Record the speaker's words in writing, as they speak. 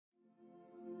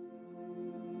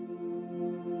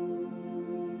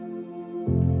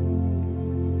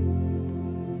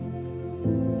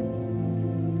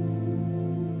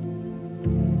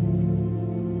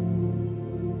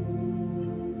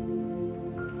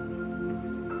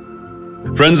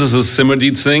Friends, this is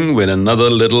Simerjeet Singh with another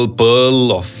little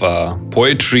pearl of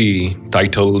poetry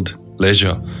titled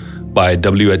Leisure by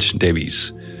W.H.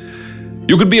 Davies.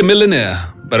 You could be a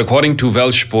millionaire, but according to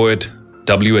Welsh poet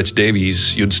W.H.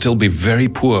 Davies, you'd still be very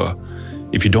poor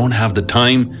if you don't have the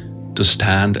time to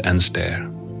stand and stare.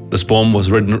 This poem was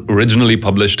originally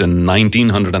published in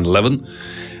 1911,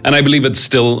 and I believe it's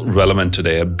still relevant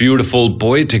today. A beautiful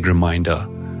poetic reminder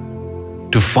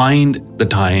to find the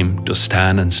time to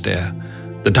stand and stare,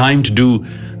 the time to do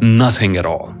nothing at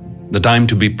all, the time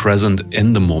to be present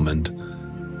in the moment,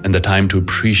 and the time to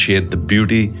appreciate the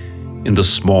beauty in the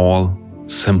small,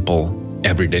 simple,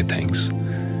 everyday things.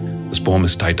 This poem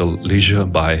is titled Leisure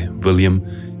by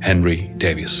William Henry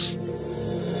Davies.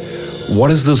 What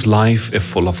is this life if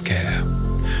full of care?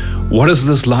 What is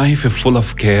this life if full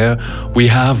of care? We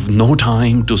have no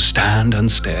time to stand and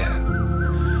stare.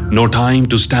 No time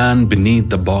to stand beneath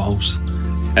the boughs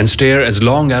and stare as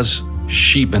long as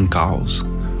sheep and cows.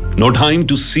 No time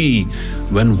to see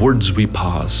when woods we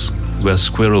pass, where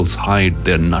squirrels hide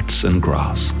their nuts and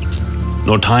grass.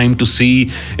 No time to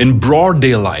see in broad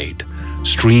daylight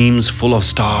streams full of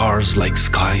stars like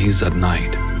skies at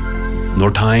night. No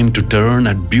time to turn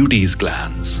at beauty's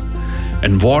glance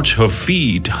and watch her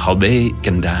feet how they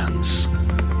can dance.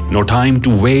 No time to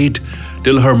wait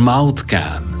till her mouth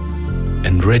can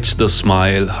enrich the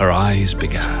smile her eyes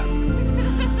began.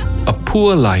 A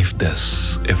poor life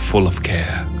this, if full of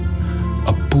care.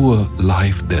 A poor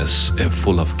life this, if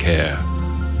full of care.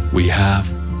 We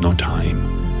have no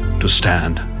time to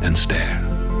stand and stare.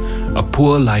 A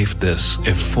poor life this,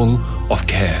 if full of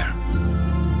care.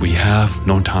 We have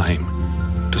no time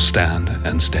to stand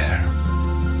and stare.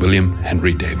 William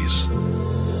Henry Davies.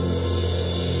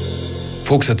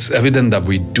 Folks, it's evident that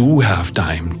we do have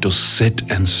time to sit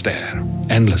and stare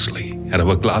endlessly at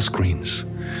our glass screens.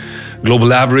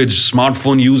 Global average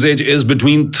smartphone usage is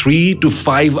between 3 to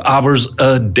 5 hours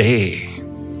a day.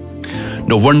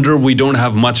 No wonder we don't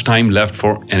have much time left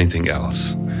for anything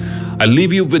else. I'll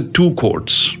leave you with two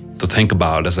quotes to think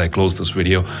about as I close this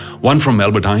video. One from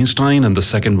Albert Einstein and the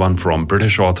second one from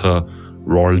British author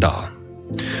Roald Dahl.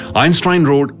 Einstein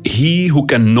wrote, "He who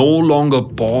can no longer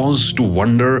pause to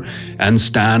wonder and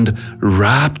stand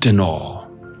wrapped in awe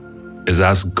is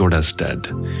as good as dead.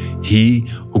 He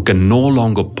who can no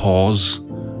longer pause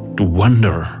to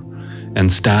wonder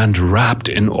and stand wrapped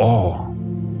in awe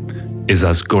is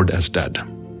as good as dead."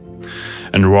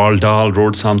 And Roald Dahl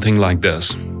wrote something like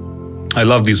this. I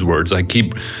love these words. I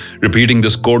keep repeating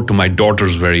this quote to my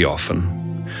daughters very often.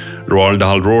 Roald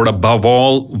Dahl wrote, "Above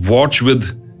all, watch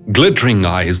with glittering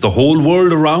eyes the whole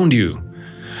world around you,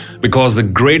 because the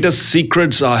greatest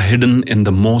secrets are hidden in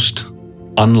the most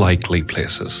unlikely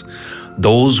places.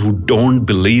 Those who don't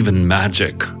believe in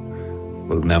magic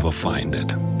will never find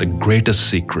it. The greatest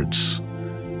secrets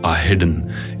are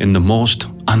hidden in the most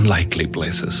unlikely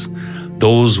places.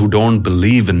 Those who don't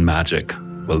believe in magic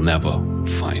will never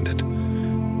find it."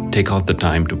 Take out the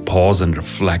time to pause and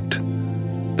reflect.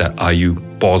 That are you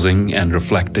pausing and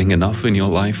reflecting enough in your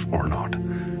life or not?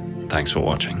 Thanks for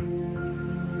watching.